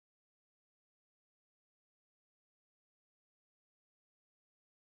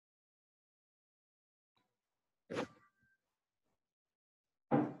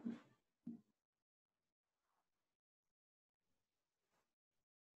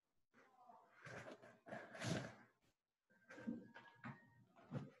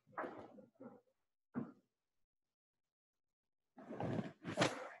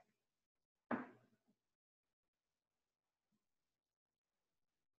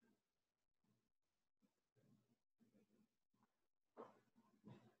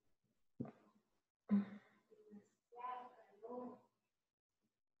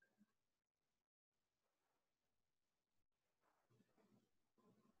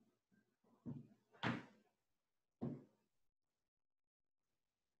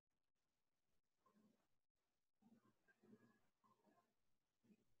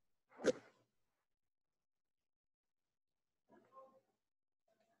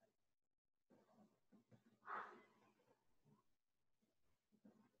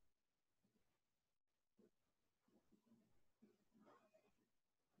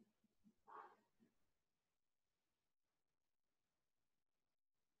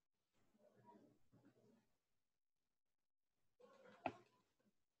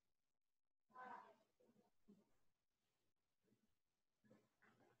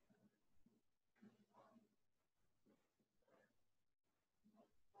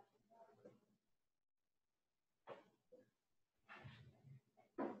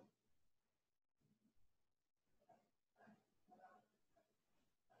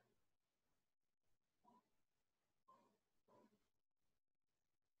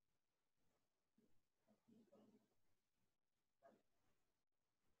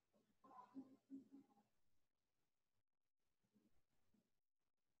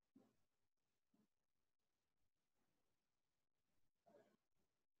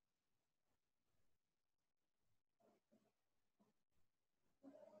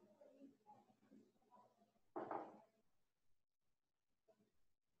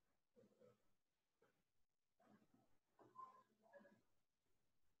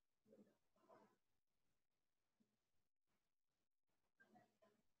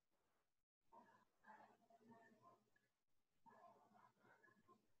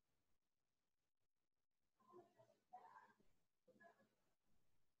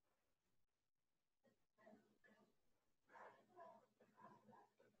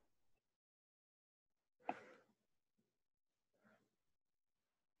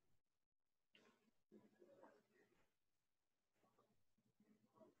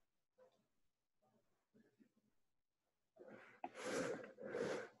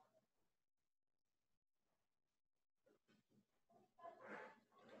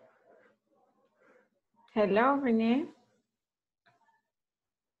Hello, Renee.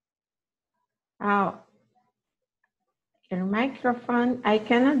 Oh, your microphone, I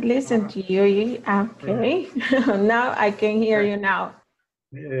cannot listen to you. Okay, now I can hear you now.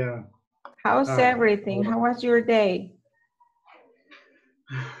 Yeah. How's everything? How was your day?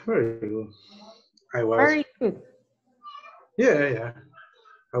 Very good. I was. Very good. Yeah.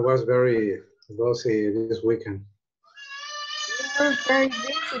 I was very busy this weekend. You're very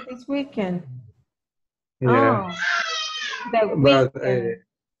busy this weekend. Yeah. Oh, the But weekend,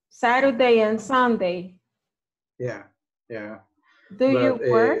 Saturday and Sunday. yeah. Do you But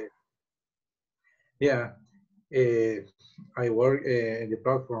work? yeah. Uh, I work in the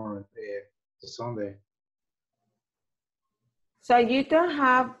platform Sunday. So you don't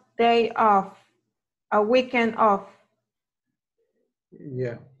have day off, a weekend off?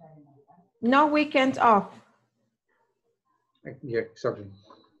 Yeah. No weekends off? Yeah. Exactly.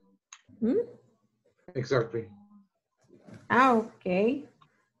 Hmm? Exactly. Ah, okay.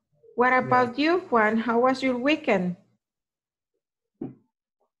 What about you, Juan? How was your weekend?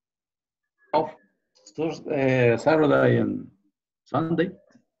 Off Thursday, Saturday and Sunday.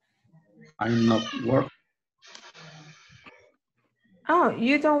 I'm not work. Oh,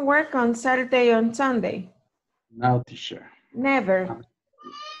 you don't work on Saturday and Sunday? No, teacher. Never.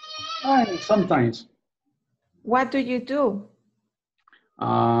 Sometimes, What do you do?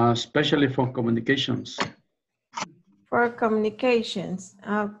 especially for communications. For communications.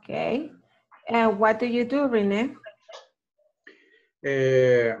 Okay. And what do you do, Rene?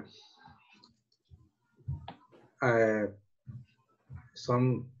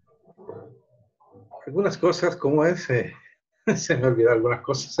 Son algunas cosas, ¿cómo es? Se me olvidó algunas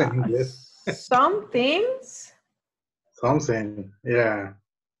cosas en inglés. Some things? Something, yeah.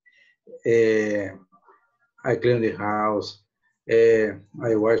 I clean the house. I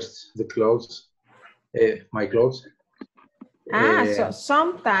wash the clothes, my clothes. So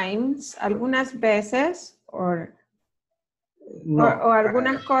sometimes, algunas veces, or No.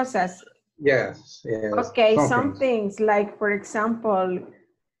 algunas cosas. Yes. Okay, some things, like, for example,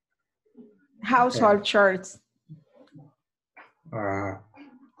 household chores.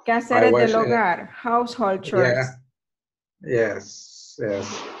 Quehaceres del hogar, household chores. Yeah. Yes.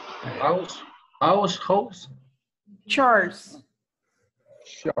 Household Chores.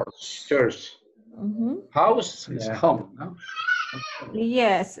 Church. House is home, no?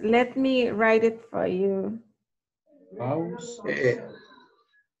 Yes, let me write it for you.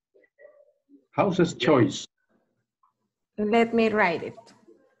 House is choice. Let me write it.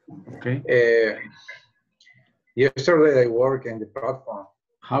 Okay. Yesterday I work in the platform.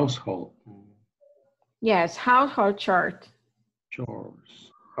 Household. Yes, household chores.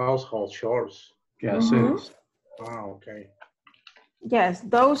 Household chores. Quehaceres. Okay. Yes,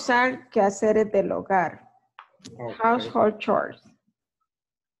 those are quehaceres del hogar. Okay. Household chores.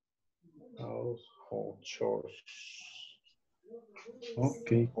 Household chores.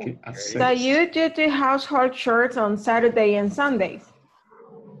 Okay. So you do the household chores on Saturday and Sundays?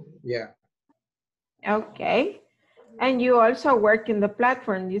 Yeah. Okay. And you also work in the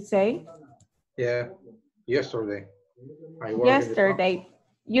platform, you say? Yeah. Yesterday. Yesterday.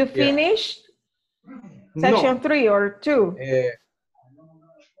 You finished section 3 or 2?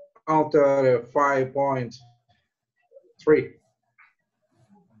 Counter 5.3.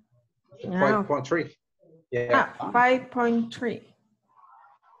 5.3. Yeah. 5.3.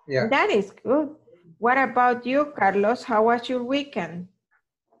 Yeah. That is good. What about you, Carlos? How was your weekend?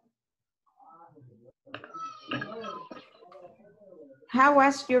 How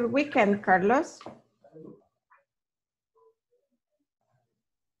was your weekend, Carlos?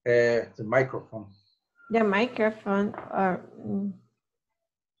 The microphone. The microphone,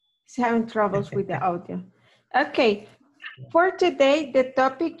 is having troubles with the audio. Okay, for today, the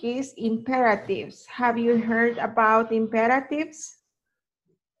topic is imperatives. Have you heard about imperatives?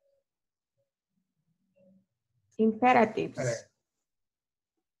 Imperatives.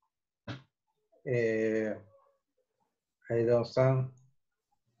 I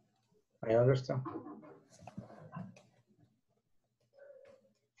don't understand.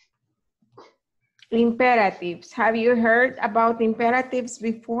 Imperatives. Have you heard about imperatives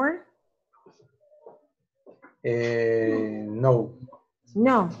before? No.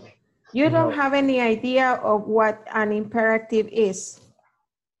 No. You don't have any idea of what an imperative is?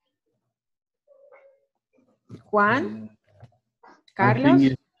 Juan? Carlos? I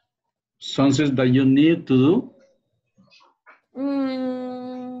think it's something that you need to do.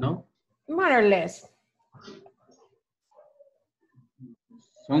 No? More or less.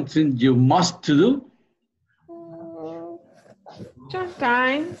 Something you must to do.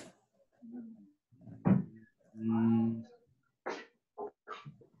 Sometimes. Mm,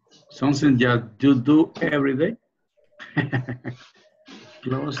 something that you do every day.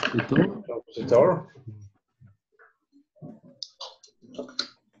 Close the door. Close the door.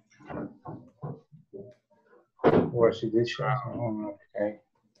 Wash the dishes. Oh, okay.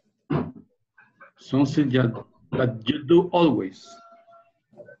 Something that you do always.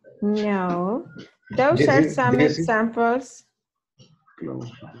 No. Those This are is- some this is- examples.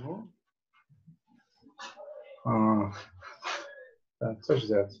 Close the door. Don't touch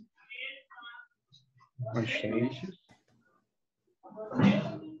that. Wash dishes.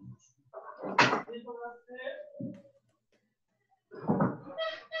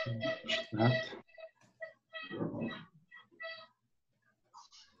 That.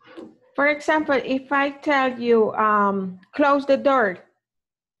 For example, if I tell you, close the door,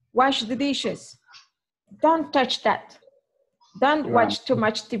 wash the dishes, don't touch that. Don't watch too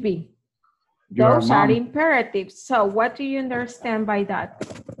much TV. Your Those are mom. imperatives. So what do you understand by that?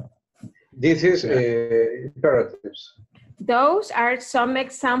 This is imperatives. Those are some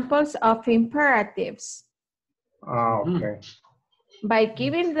examples of imperatives. Okay. By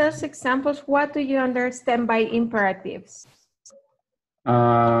giving those examples, what do you understand by imperatives?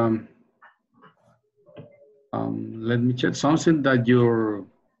 Let me check something that your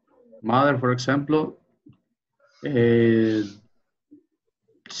mother, for example,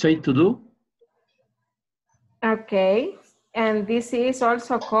 say to do. Okay, and this is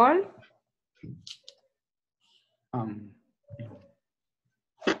also called?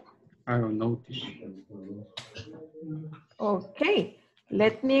 I don't know. Okay,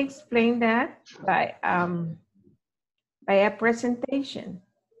 let me explain that by a presentation.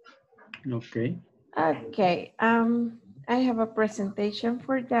 Okay. Okay, I have a presentation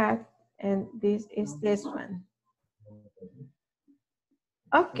for that, and this is this one.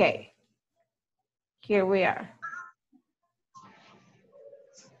 Okay, here we are.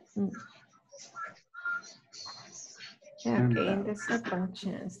 Okay, in the second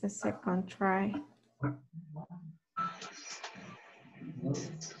chance, the second try.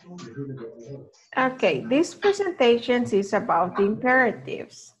 Okay, this presentation is about the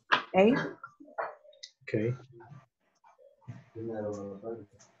imperatives, okay? Okay.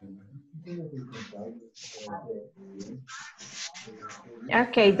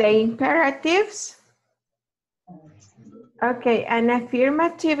 Okay, the imperatives. Okay, an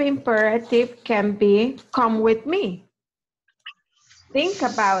affirmative imperative can be, come with me. Think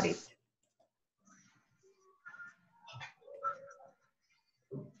about it.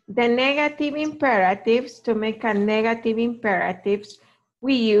 The negative imperatives, to make a negative imperatives,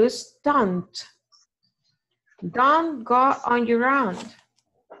 we use don't. Don't go on your own.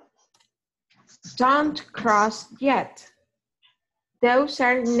 Don't cross yet. Those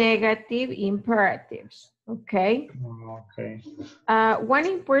are negative imperatives, okay? Okay. One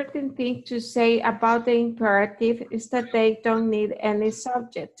important thing to say about the imperative is that they don't need any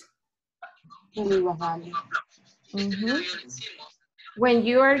subject. When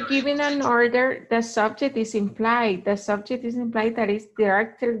you are giving an order, the subject is implied. The subject is implied that it's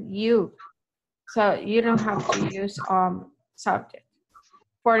directed you. So you don't have to use subject.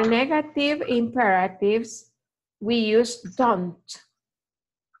 For negative imperatives, we use don't.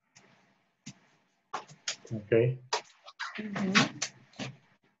 Okay.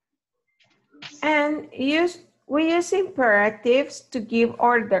 And we use imperatives to give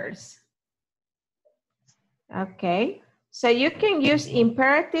orders. Okay, so you can use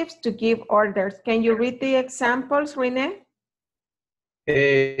imperatives to give orders. Can you read the examples, Rene?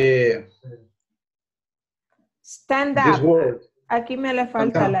 Stand up. This word. Aquí me le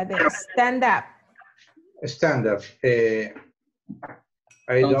falta la de stand up. Stand up. I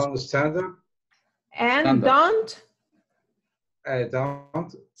don't stand up. And stand up. don't. I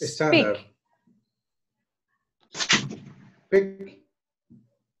don't stand Speak. up. Speak.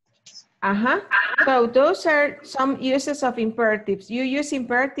 So those are some uses of imperatives. You use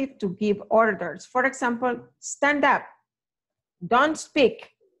imperative to give orders. For example, stand up. Don't speak.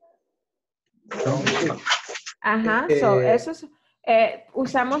 Don't speak. So esos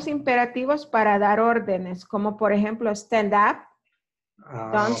usamos imperativos para dar órdenes, como por ejemplo, stand up,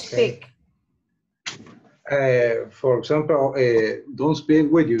 don't speak. For example, don't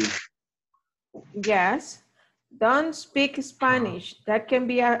speak with you. Yes. Don't speak Spanish. That can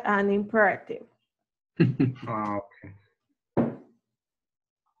be an imperative. Okay.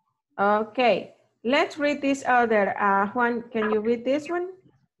 Okay. Let's read this other. Juan, can you read this one?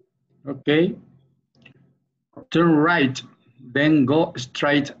 Okay. Turn right, then go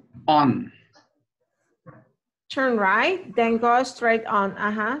straight on. Turn right, then go straight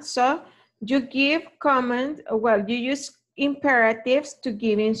on. So You give comment, well, you use imperatives to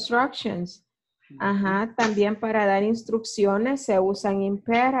give instructions. Ajá, también para dar instrucciones se usan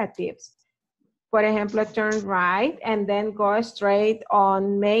imperatives. Por ejemplo, turn right and then go straight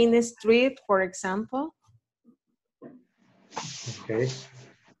on Main Street, for example. Okay.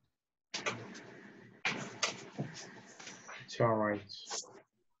 It's all right.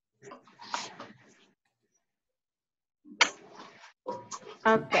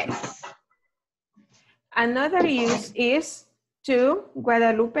 Okay. Another use is to,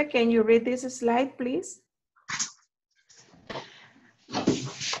 Guadalupe, can you read this slide, please?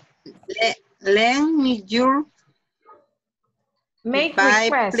 Lend me your Make Bye,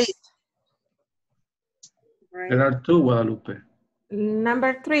 request. please. There are two, Guadalupe.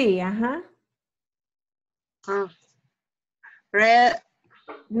 Number 3, Read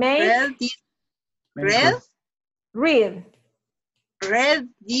Make, this. read. Read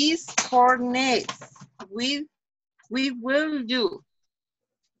this for next. We will do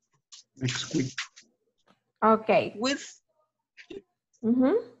Next week. Okay. with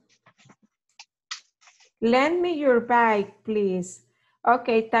Lend me your bike, please.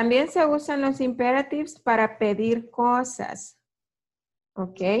 Ok, también se usan los imperatives para pedir cosas.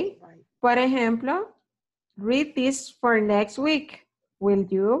 Ok. Por ejemplo, read this for next week. Will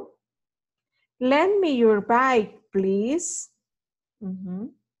you? Lend me your bike, please.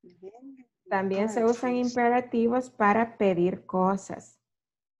 También se usan imperativos para pedir cosas.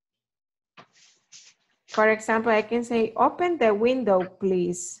 For example, I can say, open the window,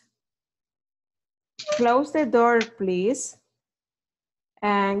 please. Close the door, please.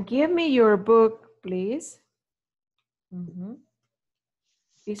 And give me your book, please.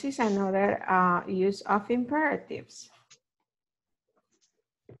 This is another use of imperatives.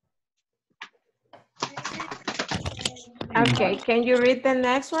 Okay, can you read the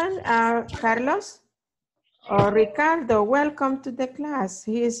next one, Carlos? Or Ricardo, welcome to the class.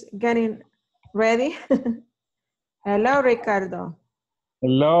 He is getting ready. Hello, Ricardo.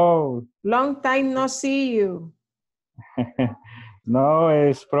 Hello. Long time no see you. No,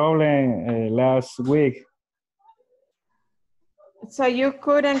 it's problem last week. So you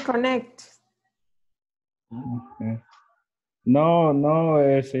couldn't connect. No,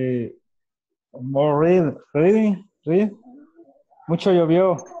 es more reading. Mucho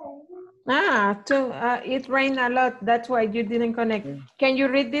llovió. It rained a lot. That's why you didn't connect. Can you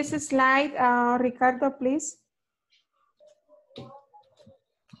read this slide, Ricardo, please?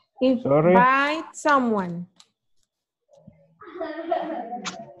 Sorry. Invite someone.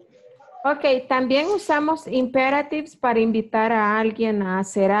 Ok, también usamos imperatives para invitar a alguien a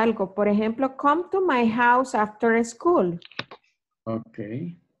hacer algo. Por ejemplo, come to my house after school.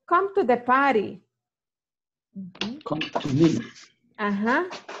 Okay. Come to the party. Come to me.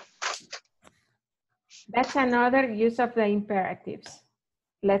 That's another use of the imperatives.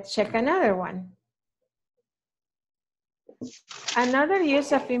 Let's check another one. Another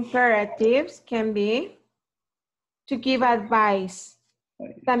use of imperatives can be to give advice.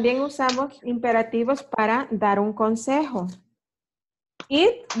 También usamos imperativos para dar un consejo.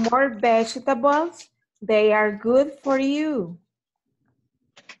 Eat more vegetables. They are good for you.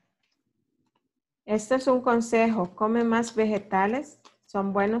 Esto es un consejo. Come más vegetales.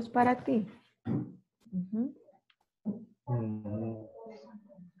 Son buenos para ti.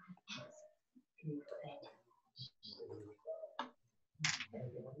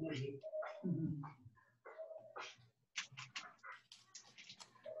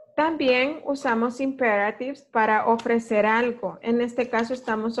 También usamos imperatives para ofrecer algo. En este caso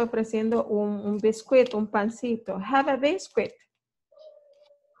estamos ofreciendo un biscuit, un pancito. Have a biscuit.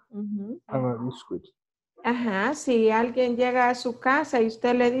 Have a biscuit. Si alguien llega a su casa y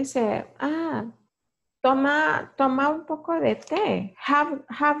usted le dice, toma un poco de té.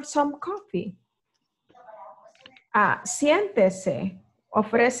 Have some coffee. Siéntese.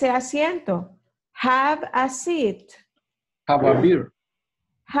 Ofrece asiento. Have a seat. Have a beer.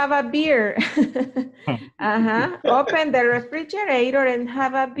 Have a beer. Open the refrigerator and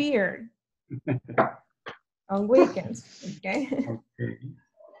have a beer. On weekends, okay? Okay.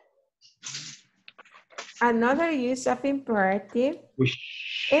 Another use of imperative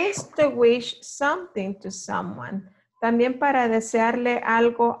is to wish something to someone. También para desearle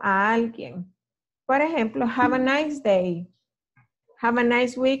algo a alguien. Por ejemplo, have a nice day. Have a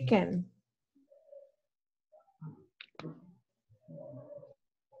nice weekend.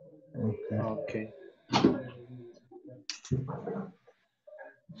 Okay.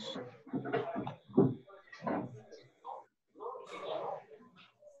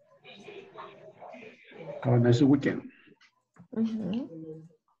 Have a nice weekend.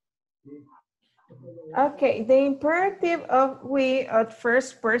 Okay, the imperative of we at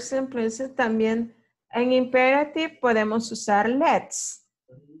first person places también en imperative podemos usar let's.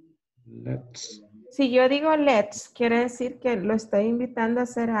 Let's. Si yo digo let's, quiere decir que lo estoy invitando a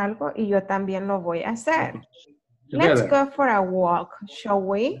hacer algo y yo también lo voy a hacer. Let's Together. go for a walk, shall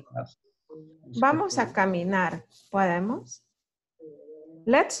we? Let's Vamos a caminar, ¿podemos?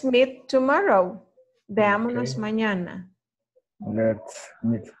 Let's meet tomorrow. Veámonos Okay. mañana. Let's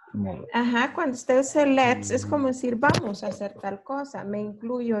meet tomorrow. Ajá, cuando usted dice let's, es como decir vamos a hacer tal cosa. Me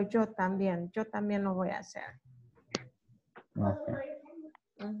incluyo yo también lo voy a hacer. Okay.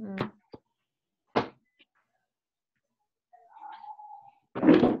 Ujú.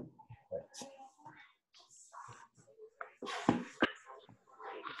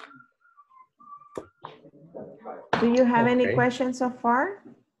 Do you have any Okay. questions so far?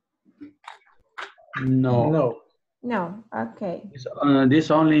 No. No. No, okay.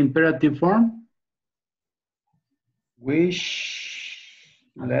 This only imperative form.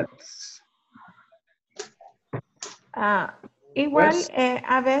 Let's. Igual Pues.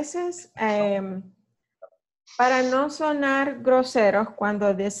 a veces para no sonar groseros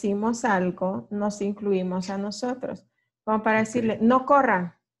cuando decimos algo, nos incluimos a nosotros. Como para decirle, no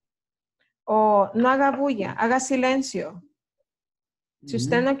corran o no haga bulla, haga silencio. Si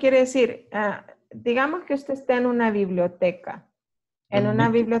usted no quiere decir, digamos que usted está en una biblioteca. En una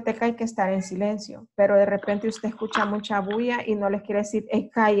biblioteca hay que estar en silencio, pero de repente usted escucha mucha bulla y no les quiere decir, hey,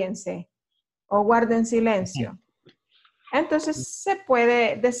 cállense o guarden silencio. Entonces se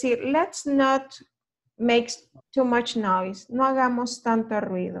puede decir, let's not make too much noise. No hagamos tanto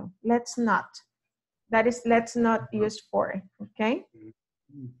ruido. Let's not. That is, let's not use for, okay?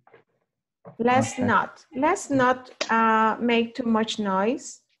 Let's Okay. not. Let's not make too much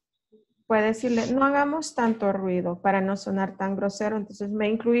noise. Puede decirle, no hagamos tanto ruido para no sonar tan grosero. Entonces me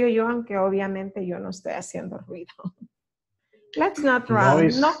incluyo yo, aunque obviamente yo no estoy haciendo ruido. Let's not run.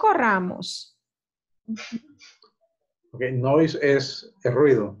 Noise. No corramos. Okay, noise es el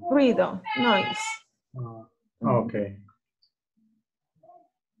ruido. Ruido, noise. Okay.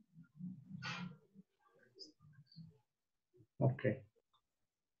 Okay.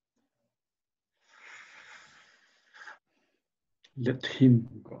 Let him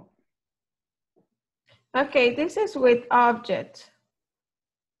go. Okay, this is with object.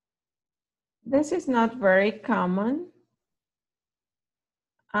 This is not very common.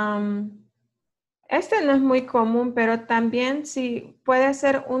 Este no es muy común, pero también sí puede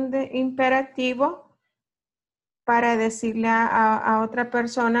ser un imperativo para decirle a otra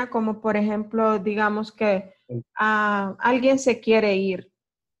persona, como por ejemplo, digamos que alguien se quiere ir.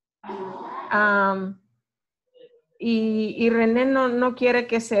 Y René no quiere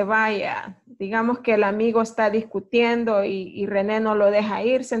que se vaya. Digamos que el amigo está discutiendo y René no lo deja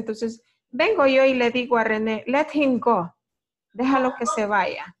irse. Entonces, vengo yo y le digo a René, let him go. Déjalo que se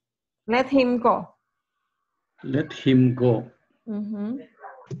vaya. Let him go. Let him go.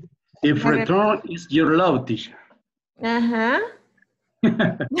 If return is your love, teacher. Ajá.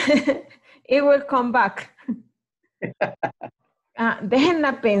 It will come back.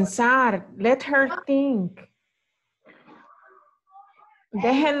 Déjenla pensar. Let her think.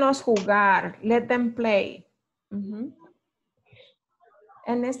 Déjenlos jugar. Let them play.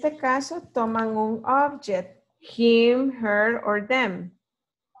 En este caso, toman un object. Him, her, or them.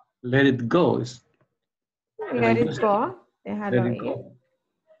 Let it go. Let it go. Déjalo Let it ir. go.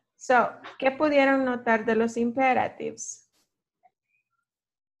 So, ¿qué pudieron notar de los imperatives?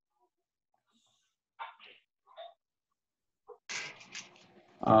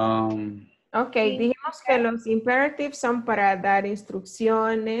 Ok, dijimos que los imperatives son para dar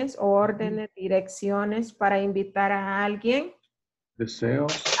instrucciones, órdenes, direcciones, para invitar a alguien.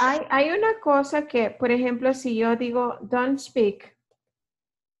 Deseos. Hay una cosa que, por ejemplo, si yo digo, don't speak.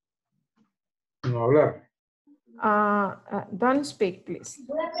 No hablar. Don't speak, please.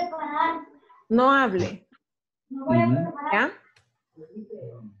 No hable. ¿Ya?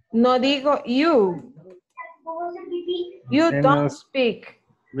 No digo you. You don't speak.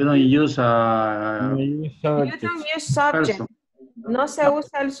 We don't use You don't use subject. person. No se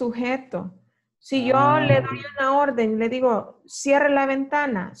usa el sujeto. Si yo le doy una orden, le digo, cierre la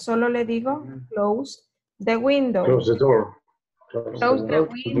ventana, solo le digo, close the window. Close the door. Close the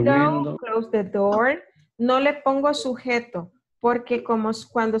window, close the door. No le pongo sujeto, porque como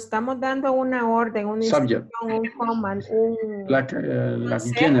cuando estamos dando una orden, una instrucción, un command, like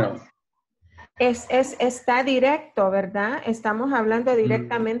general. Está directo, ¿verdad? Estamos hablando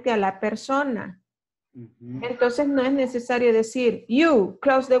directamente a la persona. Entonces no es necesario decir, you,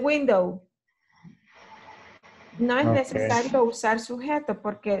 close the window. No es Ok. necesario usar sujeto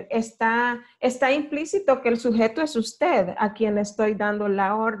porque está implícito que el sujeto es usted a quien le estoy dando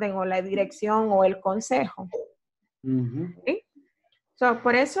la orden o la dirección o el consejo. ¿Sí? So,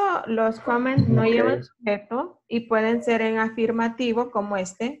 por eso los comments no llevan sujeto y pueden ser en afirmativo como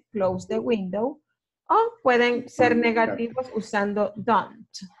este, close the window, o pueden ser negativos usando don't.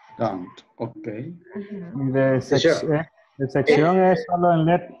 Don't. Ok. Y de Teacher, sección es solo en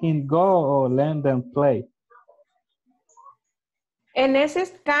let him go o let them play. En ese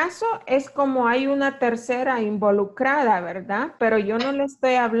caso es como hay una tercera involucrada, ¿verdad? Pero yo no le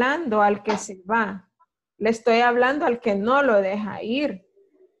estoy hablando al que se va, le estoy hablando al que no lo deja ir.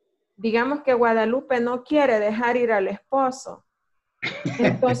 Digamos que Guadalupe no quiere dejar ir al esposo.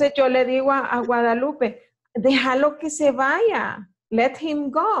 Entonces yo le digo a Guadalupe, déjalo que se vaya, let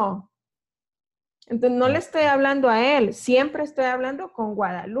him go. Entonces no le estoy hablando a él, siempre estoy hablando con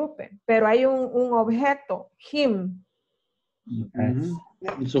Guadalupe, pero hay un objeto, him.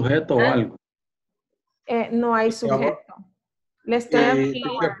 Un sujeto o algo. No hay sujeto. Le estoy hablando a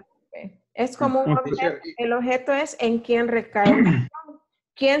teacher, Guadalupe. Es como un objeto. teacher, El objeto es en quién recae la acción.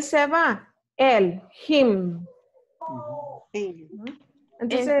 ¿Quién se va? Él, him.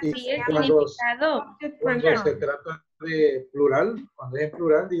 Entonces, y Sí, el cuando, significado. cuando se trata de plural, cuando es en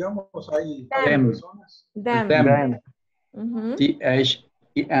plural, digamos, hay varias Them. personas. Them. Them. Ujú,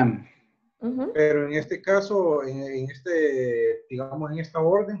 T-H-E-M. ujú. Pero en este caso, digamos, en esta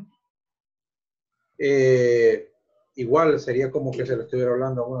orden, igual sería como que se le estuviera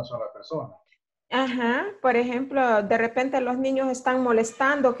hablando a una sola persona. Ajá, por ejemplo, de repente los niños están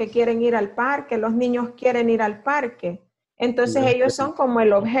molestando que quieren ir al parque, los niños quieren ir al parque, entonces ellos son como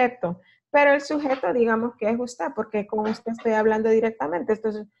el objeto, pero el sujeto digamos que es usted, porque con usted estoy hablando directamente,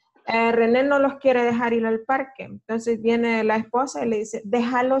 entonces René no los quiere dejar ir al parque, entonces viene la esposa y le dice,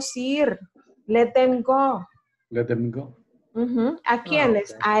 déjalos ir, let them go. Let them go. Ujú. ¿A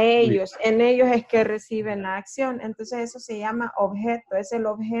quiénes? ok. A ellos. En ellos es que reciben la acción. Entonces eso se llama objeto. Es el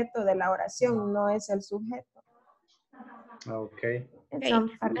objeto de la oración, no es el sujeto. Ok. Son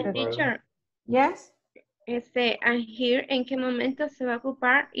Okay. parte de... Teacher, Yes. and here, ¿en qué momento se va a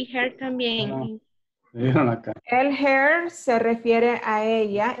ocupar? Y here también. Me dieron la cara. El her se refiere a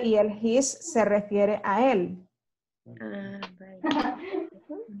ella y el his se refiere a él. Ah, right.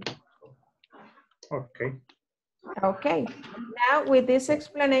 Ok. Okay. Now with this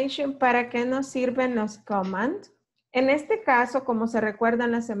explanation, ¿para qué nos sirven los commands? En este caso, como se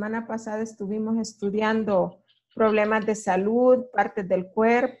recuerdan, la semana pasada estuvimos estudiando problemas de salud, partes del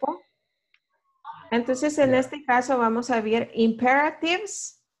cuerpo. Entonces, en este caso vamos a ver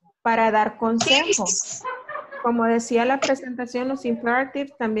imperatives para dar consejo. Como decía la presentación, los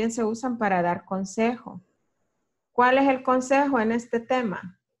imperatives también se usan para dar consejo. ¿Cuál es el consejo en este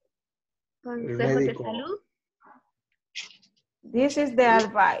tema? Consejos de médico. salud. This is the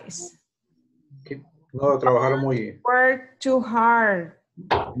advice. No trabajar muy, Work too hard.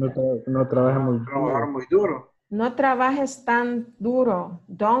 No trabaja muy trabajar duro. muy duro. No trabajes tan duro.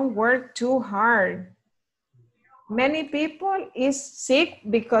 Don't work too hard. Many people is sick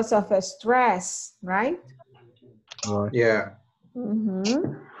because of stress, right? Right. Yeah.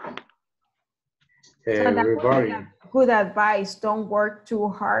 So that Everybody. would be good advice. Don't work too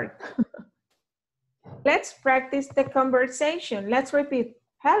hard. Let's practice the conversation. Let's repeat.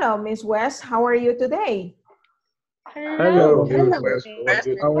 Hello, Miss West. How are you today? Hello. Hello, Wes.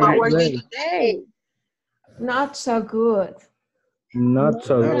 How How are are you you today? today? Not so good. Not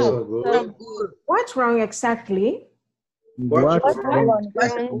so Not good. so good. So good. What's wrong exactly? What's What's wrong?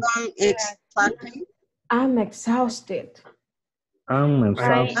 What's wrong exactly? I'm exhausted. I'm I'm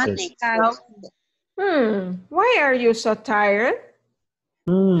exhausted. exhausted. Why are you so tired?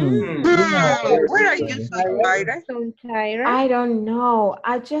 Where are you so tired? So tired. I don't know.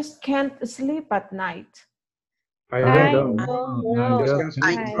 I just can't sleep at night. I I don't don't know. know. I just can't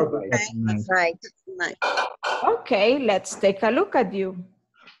can't sleep sleep at at night. Night. Okay, let's take a look at you.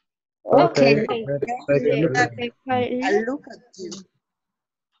 Okay, Okay. let's take a look at it. I look at you.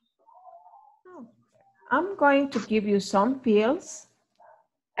 I'm going to give you some pills.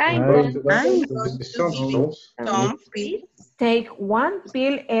 I'm I'm going I'm going going to Some to give you pills. some pills. Take one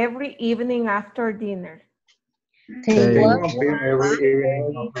pill every evening after dinner. take Take one one pill every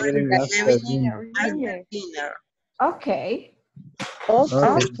evening. evening after dinner. After dinner. Okay. Okay.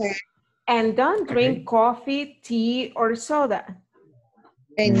 Okay. And don't drink coffee, tea, or soda.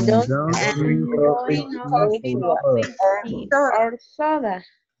 And don't And drink coffee, tea, or soda. or soda.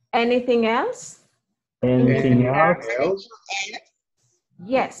 Anything else? Anything Anything else? else?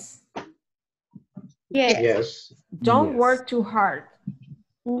 Yes. Yes. Yes. Don't Yes. work too hard.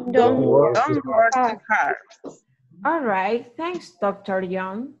 Don't work Don't work hard. too hard. All right. Thanks, Dr.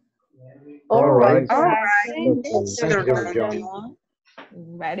 Young. All right. All Right. right. Thank Thank you, Mr. John. Young.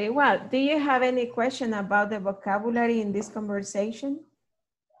 Very well. Do you have any question about the vocabulary in this conversation?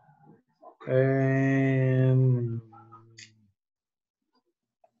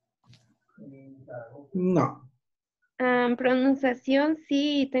 No. Pronunciación,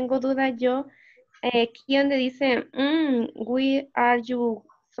 sí, tengo dudas yo. Aquí donde dice, we are you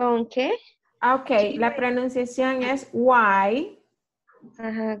son qué? Ok, la pronunciación es why.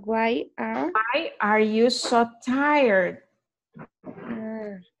 Ajá, why Are you so tired?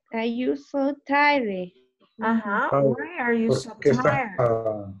 are you so tired? Ajá. Tired. Why are you so Porque está,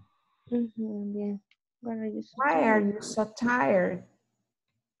 tired? Bien. Why are you so Why tired? are you so tired?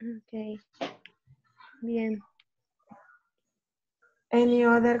 Okay. Bien. Any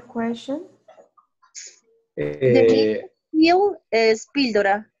other question? Pill es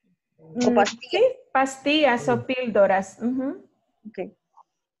píldora o pastilla. Sí, pastillas o píldoras. Ujú. Okay.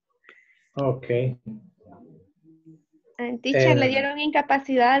 okay. Teacher, le dieron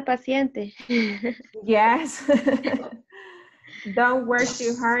incapacidad al paciente. Yes. Don't work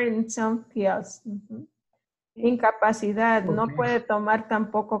too hard in some pills. Ujú. Incapacidad. No Okay. puede tomar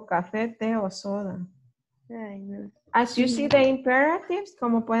tampoco café, té o soda. Ay, no. As you see the imperatives,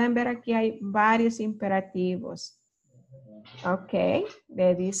 como pueden ver aquí hay varios imperativos. Ok,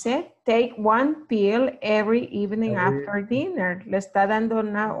 le dice, take one pill every evening after dinner. Le está dando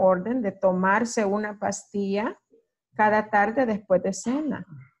una orden de tomarse una pastilla cada tarde después de cena.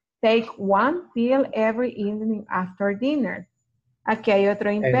 Take one pill every evening after dinner. Aquí hay otro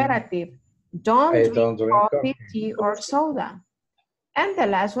imperative. Don't I drink don't drink coffee, tea, or soda. And the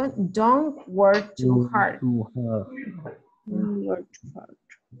last one, don't work too hard. Work too hard.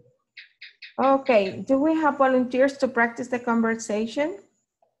 Okay, do we have volunteers to practice the conversation?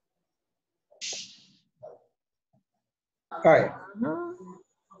 Hi, No.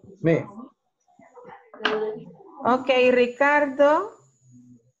 me. Okay, Ricardo.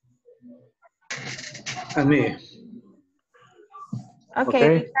 And me. Okay, Okay.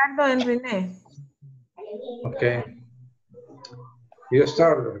 Ricardo and Rene. Okay. You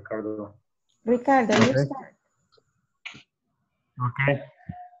start, Ricardo. Ricardo, you Okay. start. Okay.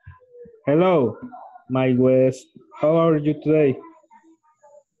 Hello, my West. How are you today?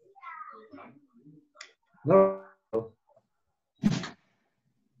 No,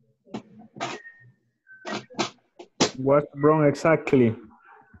 What's wrong exactly?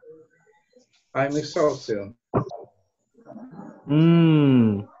 I'm exhausted.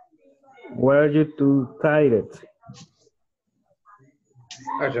 Why are you too tired?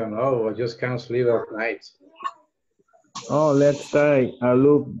 I don't know. I just can't sleep at night. Oh, let's take a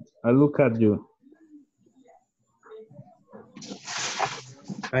look at you.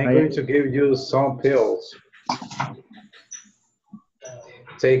 I'm going to give you some pills.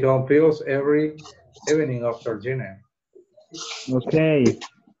 Take on pills every evening after dinner. Okay.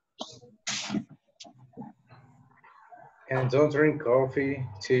 And don't drink coffee,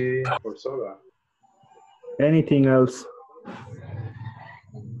 tea, or soda. Anything else?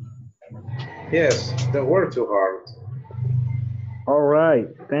 Yes, don't work too hard. All right.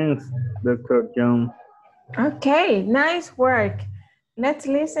 Thanks, Dr. John. Okay, nice work. Let's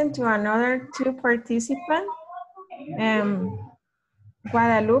listen to another two participants.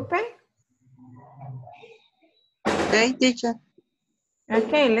 Guadalupe. Okay, teacher.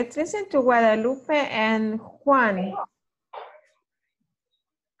 Okay, let's listen to Guadalupe and Juan.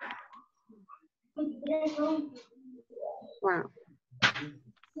 Wow.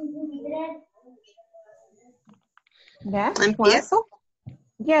 Yes, Juan? ¿Empiezo?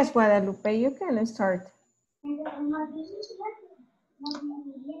 Yes, Guadalupe, you can start.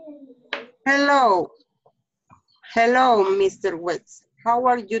 Hello. Hello, Mr. West. How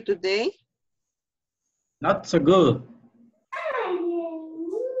are you today? Not so good.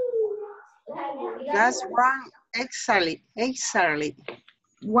 That's wrong. Exactly.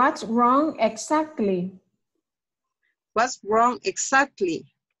 What's wrong exactly? What's wrong exactly?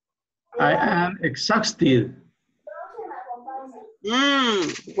 I am exhausted.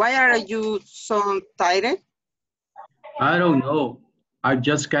 Why are you so tired? I don't know. I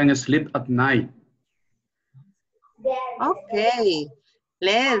just can't sleep at night. Let's Okay,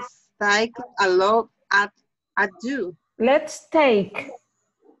 let's take a look at you. Let's take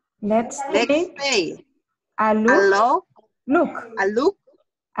Let's take a a look look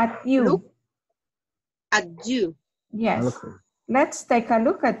at you. at you. Yes. Let's take a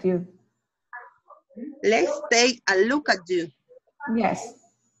look at you. Let's take a look at you. Yes.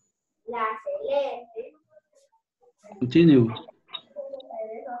 Continue.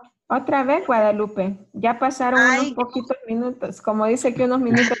 Otra vez, Guadalupe. Ya pasaron unos poquitos minutos. Como dice que unos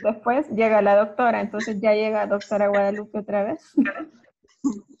minutos después llega la doctora, entonces ya llega doctora Guadalupe otra vez.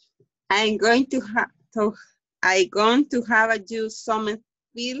 I'm going to have you some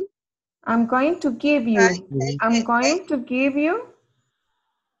feel. I'm going to give you. I'm going to give you.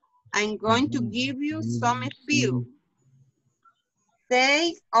 I'm going to give you some feel.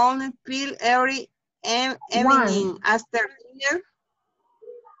 Take on pill every evening after dinner.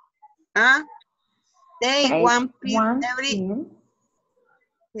 Take one pill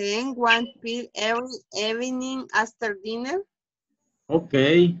every evening after dinner.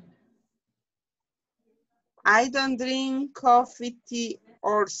 Okay. I don't drink coffee, tea,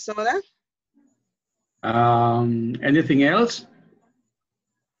 or soda. Anything else?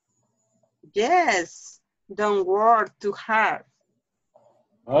 Yes, don't work too hard.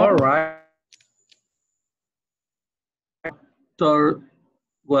 All right. Dr.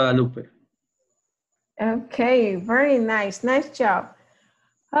 Guadalupe. Okay, very nice. Nice job.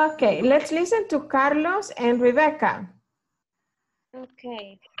 Okay, let's listen to Carlos and Rebecca.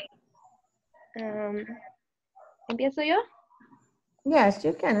 Okay. ¿Empiezo yo? Yes,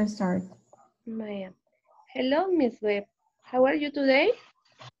 you can start. Vaya. Hello, Miss Webb. How are you today?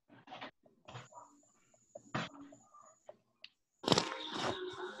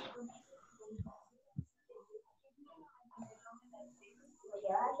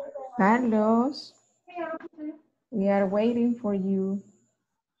 Carlos, we are waiting for you.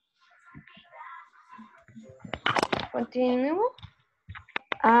 Continúo.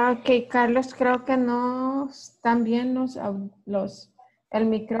 Ok, Carlos, creo que no están bien el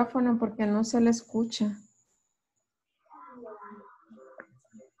micrófono porque no se le escucha.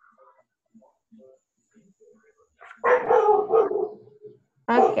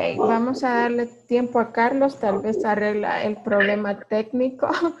 Ok, vamos a darle tiempo a Carlos, tal vez arregla el problema técnico.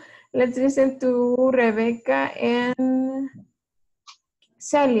 Let's listen to Rebecca and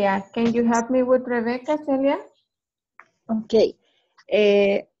Celia. Can you help me with Rebecca, Celia? Okay.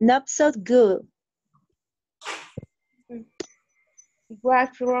 Not so good.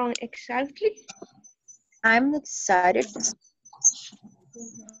 What's wrong exactly? I'm excited.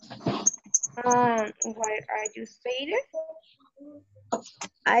 Why are you sad?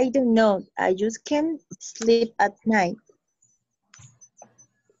 I don't know. I just can't sleep at night.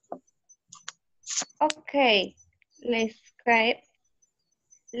 Okay, let's take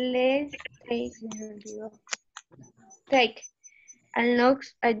a look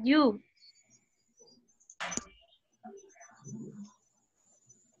at you.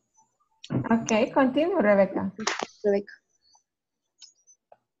 Okay, continue, Rebecca. Rebecca.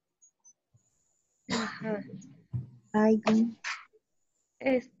 Ajá.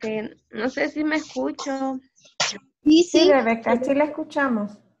 No sé si me escucho. Sí, Rebecca, sí la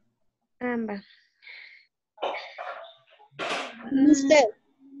escuchamos. Ambas. Usted.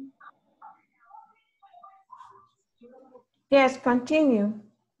 Yes, continue.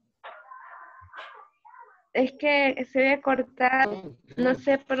 Es que se ve cortado. No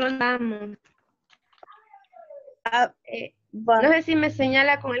sé por dónde vamos. No sé si me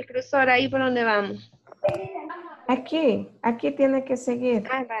señala con el cursor ahí por donde vamos. Aquí tiene que seguir.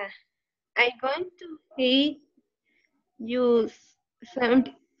 Ah, va. I'm going to feed you some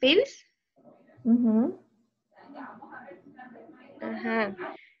pills. Ajá.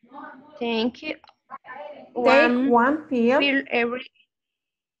 Thank you. Take one pill every.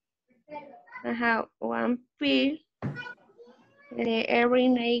 Ajá, one pill every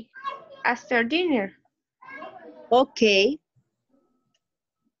night after dinner. Okay.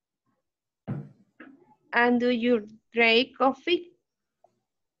 And do you drink coffee,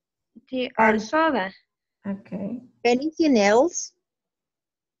 tea, or soda? Okay. Anything else?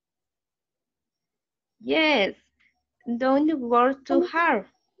 Yes. Don't you work too hard.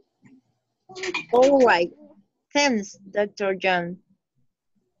 All right. Thanks, Dr. John.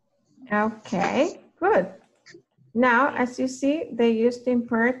 Okay, good. Now, as you see, they used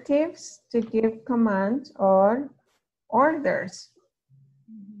imperatives to give commands or orders.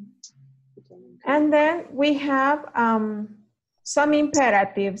 And then we have some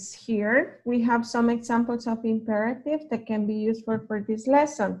imperatives here. We have some examples of imperatives that can be useful for this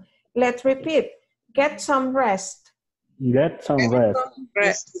lesson. Let's repeat. Get some rest. Get some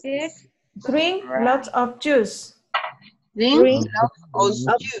rest. Drink lots of juice. Drink lots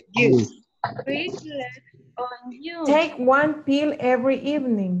of juice. Take one pill every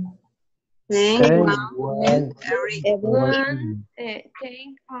evening. Take one every evening.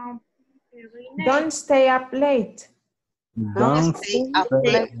 Don't stay up late. Don't stay up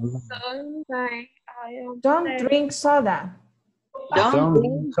late. Don't drink soda. Don't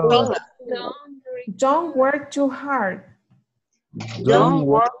drink cola. Don't work too hard. Don't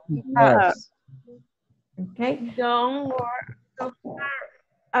work hard. Okay. Don't work.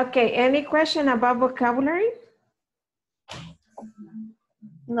 Okay, any question about vocabulary?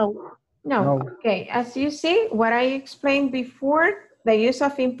 No. No. No. Okay, as you see, what I explained before, the use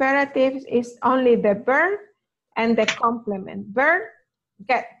of imperatives is only the verb and the complement. Verb,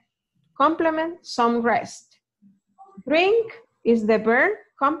 get. Complement, some rest. Drink is the verb,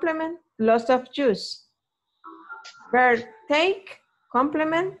 complement, loss of juice. Verb, take,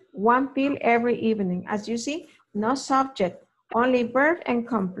 complement, one pill every evening. As you see, no subject, only verb and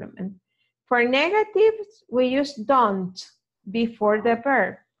complement. For negatives, we use don't before the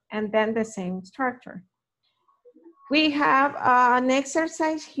verb and then the same structure. We have an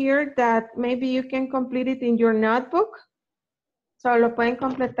exercise here that maybe you can complete it in your notebook. So lo pueden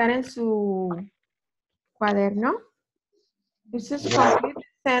completar en su cuaderno. This is complete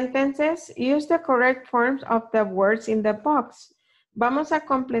sentences. Use the correct forms of the words in the box. Vamos a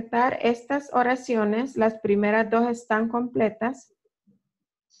completar estas oraciones. Las primeras dos están completas.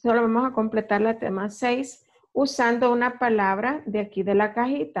 Solo vamos a completar las demás 6 usando una palabra de aquí de la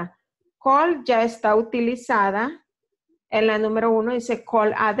cajita. Call ya está utilizada. En la número 1 dice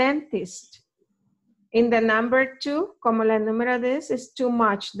call a dentist. In the number 2, como la número 10 es too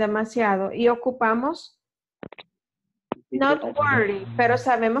much, demasiado. Y ocupamos not worry, pero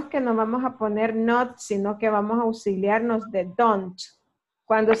sabemos que no vamos a poner not, sino que vamos a auxiliarnos de don't.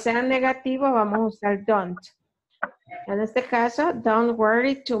 Cuando sea negativo vamos a usar don't. En este caso, don't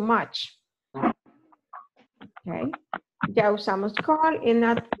worry too much. Okay. Ya usamos call y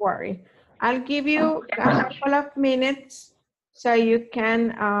not worry. I'll give you a couple of minutes so you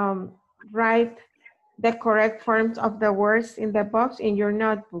can write the correct forms of the words in the box in your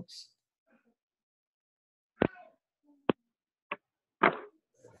notebooks.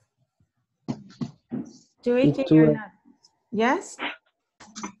 Do it in your notebooks. Yes?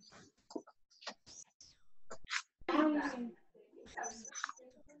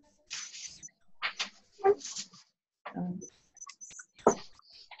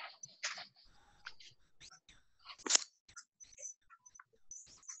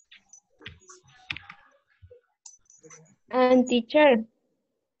 And teacher,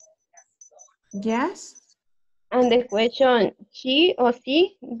 Yes? and the question, she o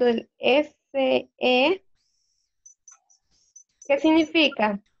sí, del SE, ¿qué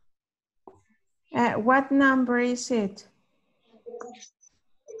significa? What number is it?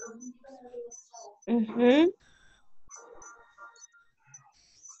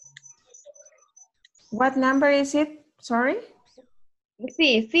 What number is it? Sorry?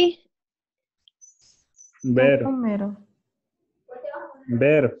 Sí, sí. Ver. Número.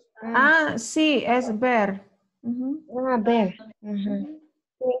 Ver. Ah, sí, es ver. A ver.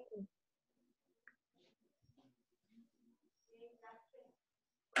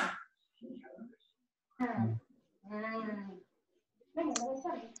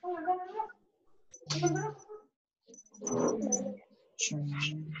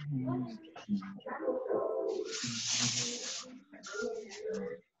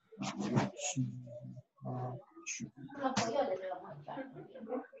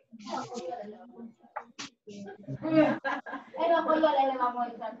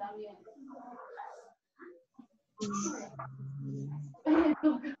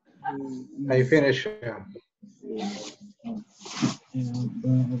 I finish.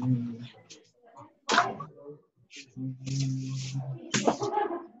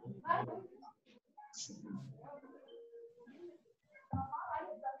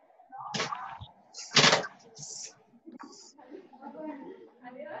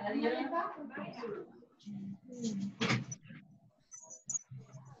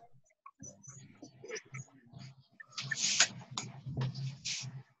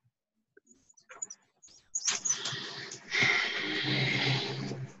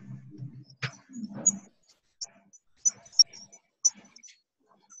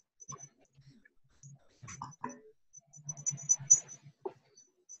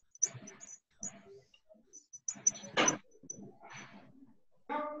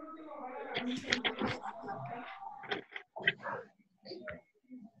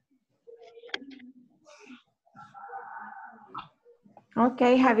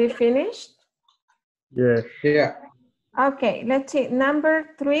 Okay, have you finished? Yes. Yeah. Okay, let's see. Number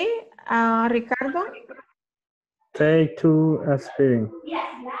 3, Ricardo. Take 2 aspirin.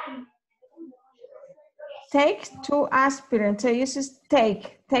 Take 2 aspirin. So you just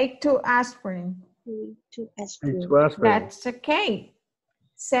take 2 aspirin. To Take aspirin. 2 aspirin. That's okay.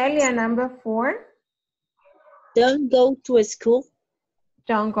 Celia, number 4. Don't go to school.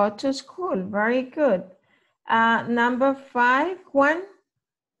 Don't go to school. Very good. Number 5, Juan.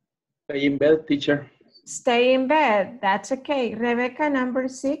 Stay in bed, teacher. Stay in bed. That's okay. Rebecca, number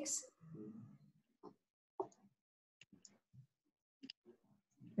 6.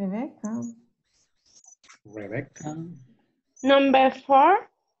 Rebecca. Number 4.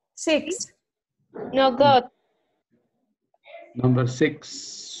 6. No good. Number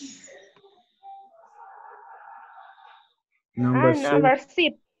 6. Number Number 6.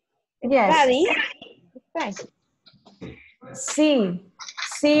 6. Yes. Study. Okay.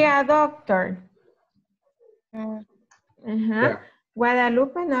 See a doctor. Yeah.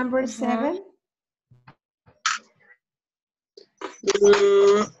 Guadalupe, number 7.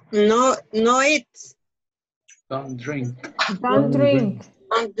 No eat. Don't drink. Don't drink.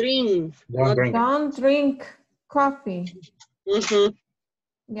 Don't drink. Don't drink. Don't drink coffee. Mhm.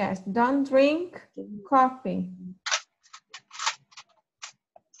 Yes, don't drink coffee.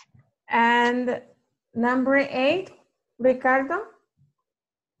 And number 8, Ricardo.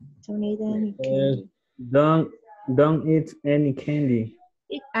 Don't eat any candy. Don't eat any candy.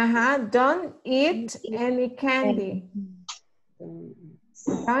 Don't eat any candy.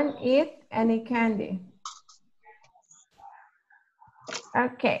 Don't eat any candy.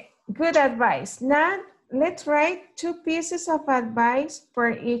 Okay, good advice. Now, let's write 2 pieces of advice for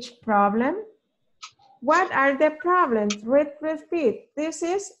each problem. What are the problems? Repeat. This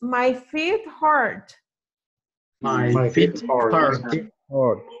is my feet hurt. My feet hurt.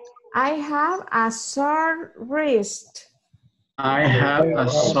 Or I have a sore wrist. I have a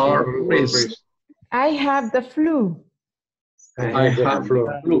sore wrist. I have the flu. I have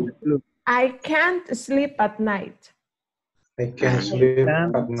the flu. I can't sleep at night. I can sleep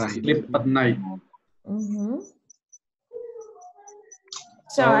at night. Sleep at night.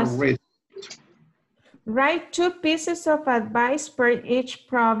 So Sore wrist. write 2 pieces of advice for each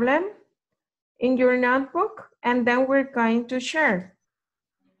problem in your notebook, and then we're going to share.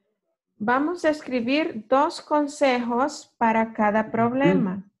 Vamos a escribir 2 consejos para cada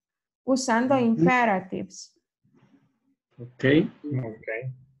problema, usando imperatives. Okay.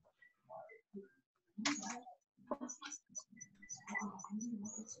 Okay.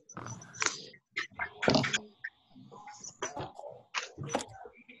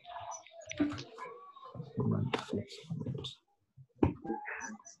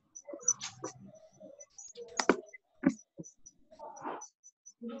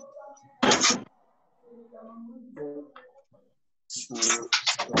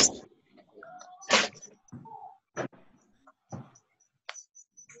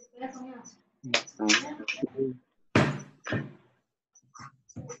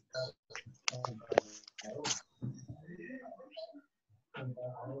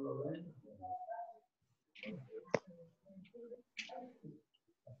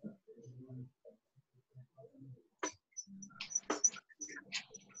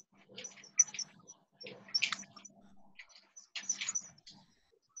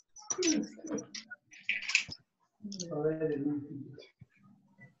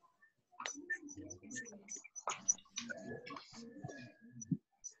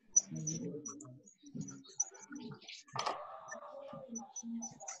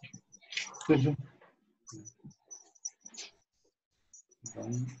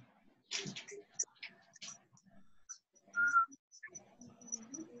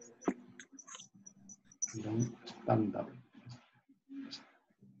 Don't stand up.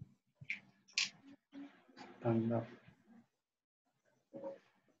 Stand up.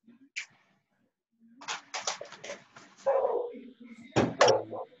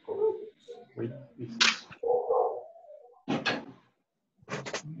 Wait,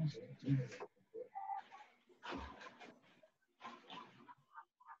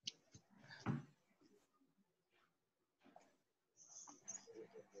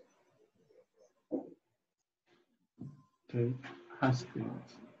 okay,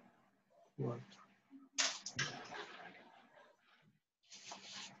 Hastings. What?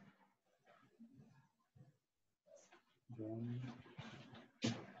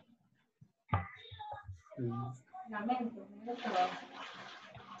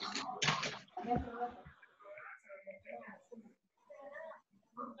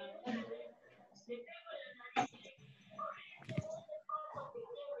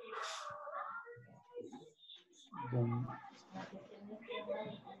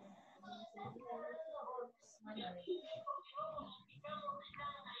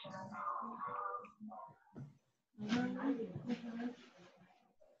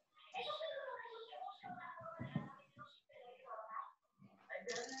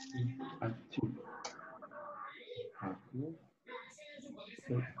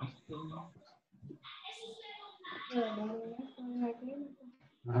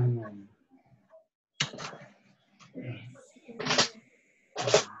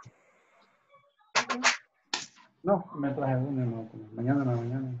 No, me traje uno, no, mañana en la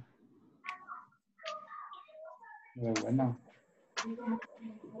mañana. Muy bueno.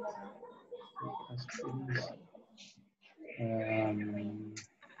 Um,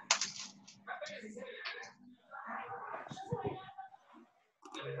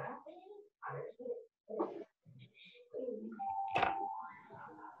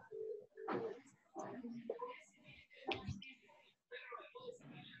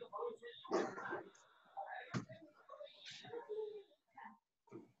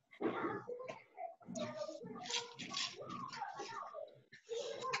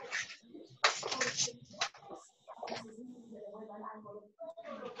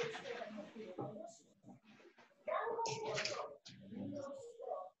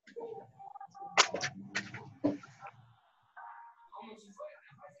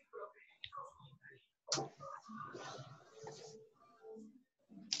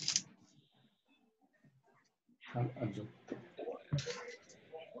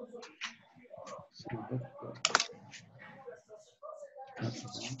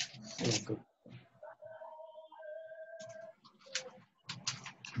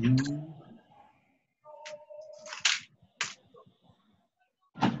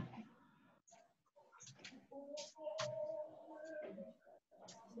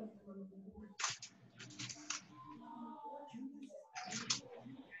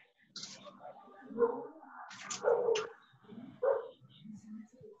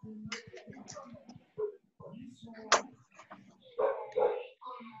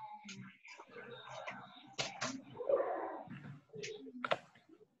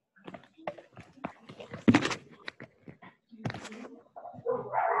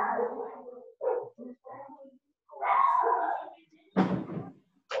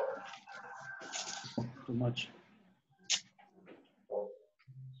 too much.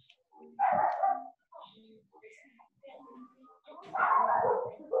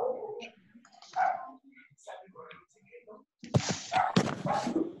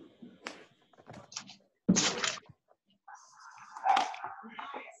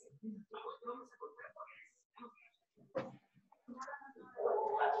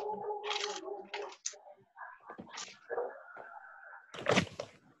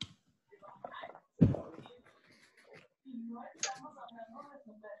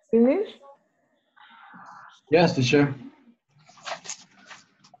 Finish? Yes, teacher.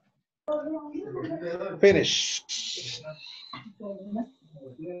 Finish.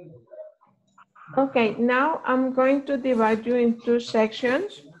 Okay, now I'm going to divide you into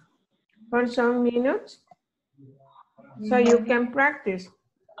sections for some minutes so you can practice.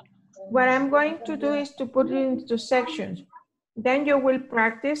 What I'm going to do is to put it into sections. Then you will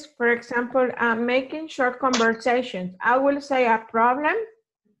practice, for example, making short conversations. I will say a problem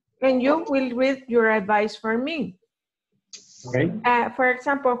and you will read your advice for me. Okay. For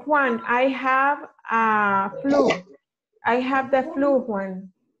example, Juan, I have a flu. I have the flu,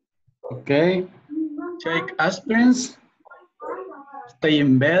 Juan. Okay. Take aspirins. Stay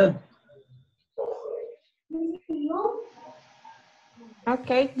in bed.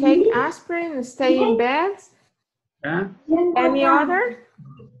 Okay, take aspirin, stay in bed. Yeah. Any other?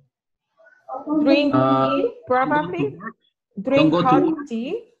 Drink tea, Don't go to probably. work. Drink Don't go to hot work.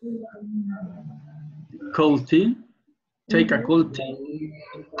 tea. Cold tea. Take a cold tea.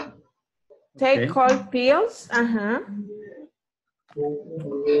 Take Okay. cold pills.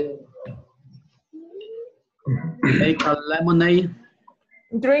 Take a lemonade.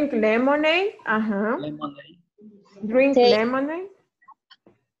 Drink lemonade. Lemonade. Drink Take- lemonade.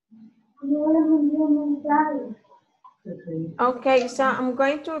 Okay, so I'm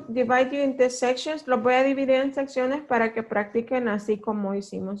going to divide you into sections. Los voy a dividir en secciones para que practiquen así como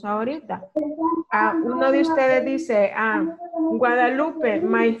hicimos ahorita. Uno de ustedes dice, Guadalupe,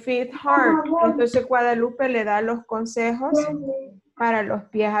 my feet hurt. Entonces Guadalupe le da los consejos para los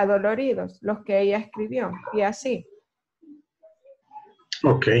pies adoloridos, los que ella escribió. Y así.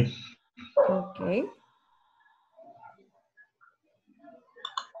 Okay. Ok.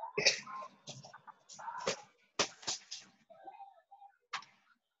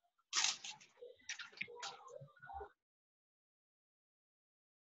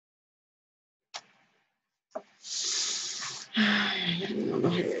 No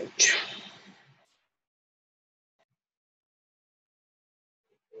los he hecho.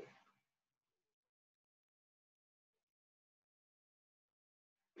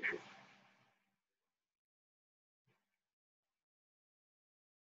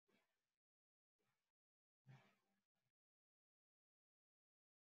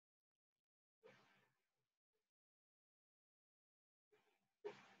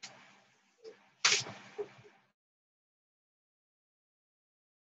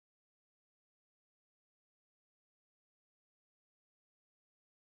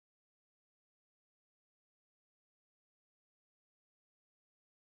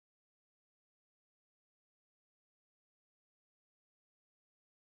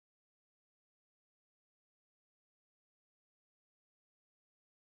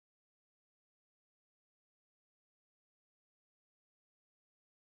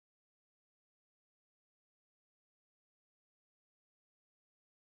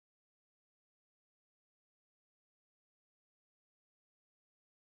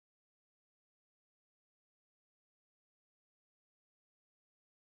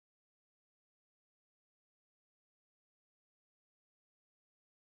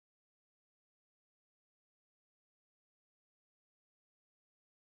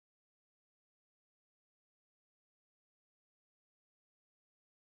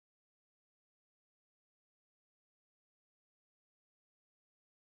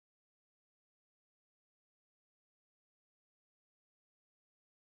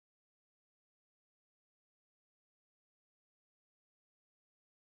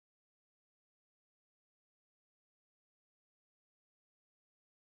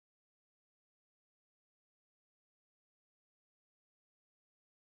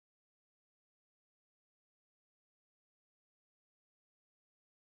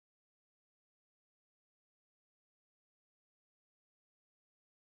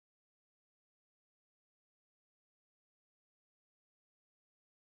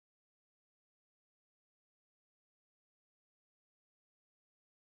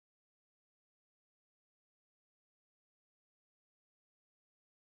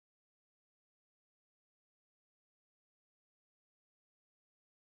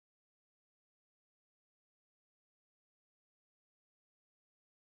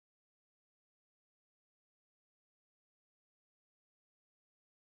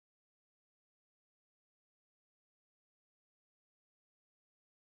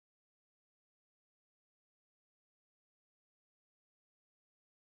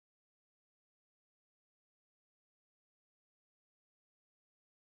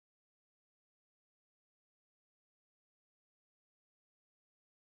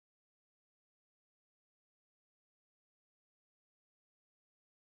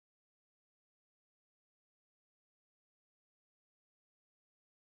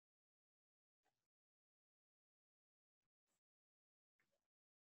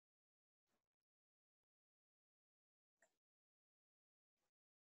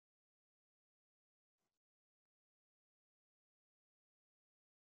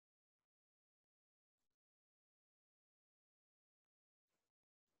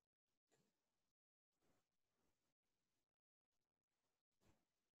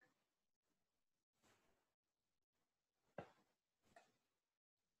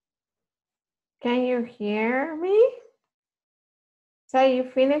 Can you hear me? So you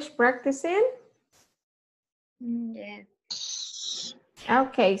finished practicing? Yeah.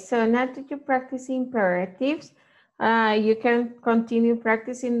 Okay, so now that you practice imperatives, you can continue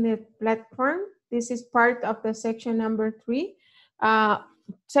practicing the platform. This is part of the section number 3.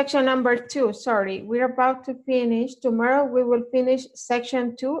 Section number 2, sorry, we're about to finish. Tomorrow we will finish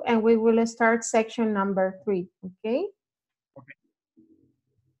section 2 and we will start section number 3, okay?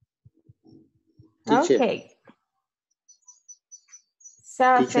 Teacher. Okay.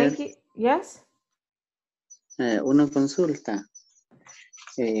 So Teacher. thank you, yes? Una consulta.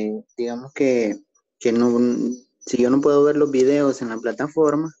 Digamos que no, si yo no puedo ver los videos en la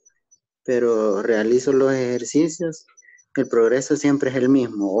plataforma, pero realizo los ejercicios, el progreso siempre es el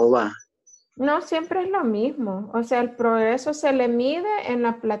mismo o va. No, siempre es lo mismo. O sea, el progreso se le mide en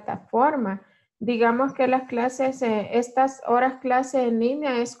la plataforma. Digamos que las clases, estas horas clase en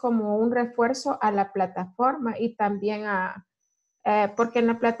línea es como un refuerzo a la plataforma y también porque en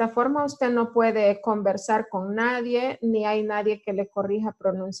la plataforma usted no puede conversar con nadie, ni hay nadie que le corrija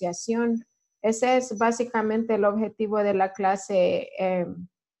pronunciación. Ese es básicamente el objetivo de la clase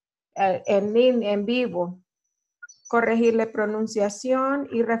en vivo. Corregirle pronunciación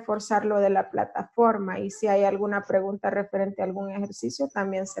y reforzarlo de la plataforma. Y si hay alguna pregunta referente a algún ejercicio,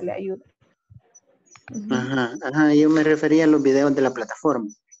 también se le ayuda. Ajá, yo me refería a los videos de la plataforma.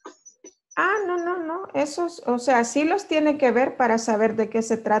 No. Esos, o sea, sí los tiene que ver para saber de qué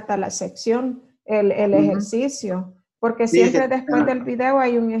se trata la sección, el ejercicio. Porque Sí, siempre después del video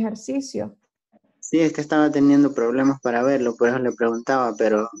hay un ejercicio. Sí, es que estaba teniendo problemas para verlo, por eso le preguntaba,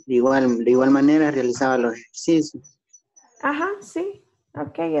 pero de igual manera realizaba los ejercicios. Ajá, sí.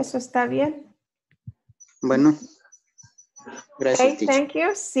 Ok, eso está bien. Bueno, gracias, Okay, teacher. thank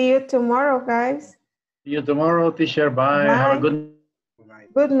you. See you tomorrow, guys. See you tomorrow, teacher. Bye. Have a good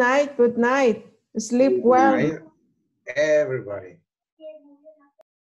Good night. Good night. Sleep Good well. night, everybody.